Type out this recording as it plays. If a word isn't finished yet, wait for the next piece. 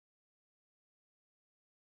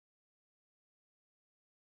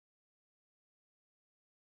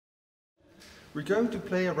We're going to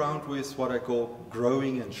play around with what I call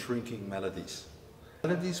growing and shrinking melodies.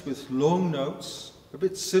 Melodies with long notes, a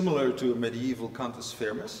bit similar to a medieval Cantus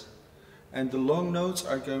Firmus. And the long notes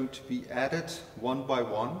are going to be added one by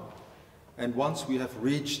one. And once we have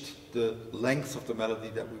reached the length of the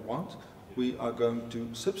melody that we want, we are going to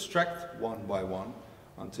subtract one by one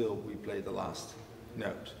until we play the last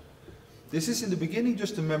note. This is in the beginning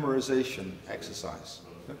just a memorization exercise.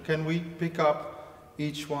 Can we pick up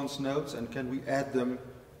each one's notes and can we add them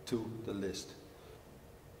to the list?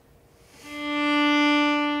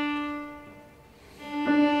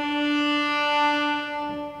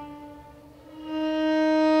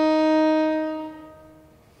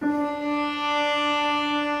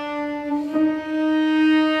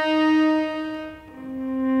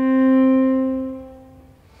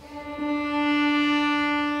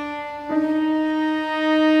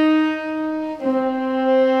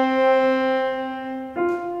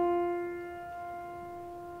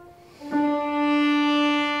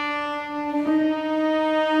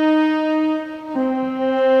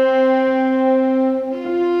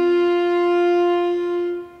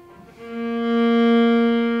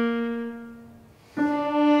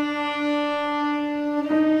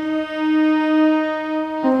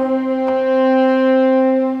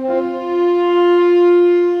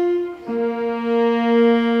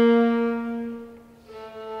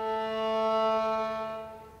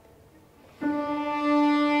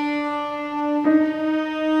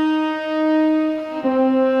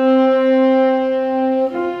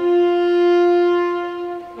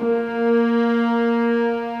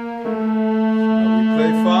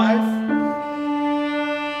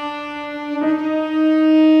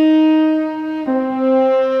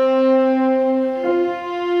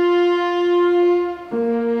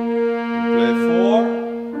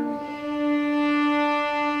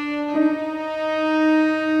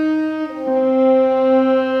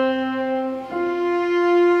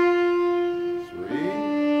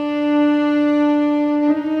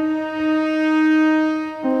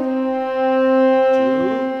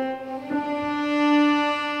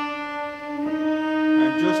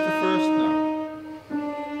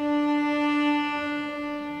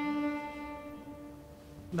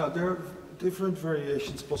 Now there are different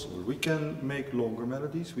variations possible. We can make longer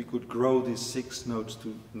melodies. We could grow these 6 notes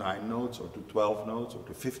to 9 notes or to 12 notes or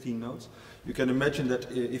to 15 notes. You can imagine that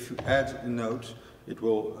if you add a note, it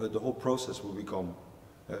will, the whole process will become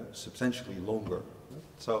substantially longer.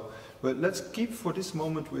 So, but let's keep for this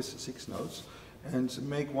moment with 6 notes and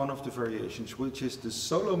make one of the variations, which is the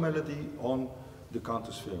solo melody on the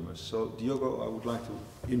Cantus Firmus. So Diogo, I would like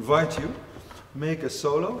to invite you. Make a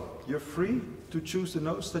solo. You're free to choose the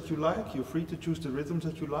notes that you like, you're free to choose the rhythms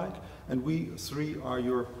that you like, and we 3 are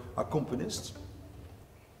your accompanists.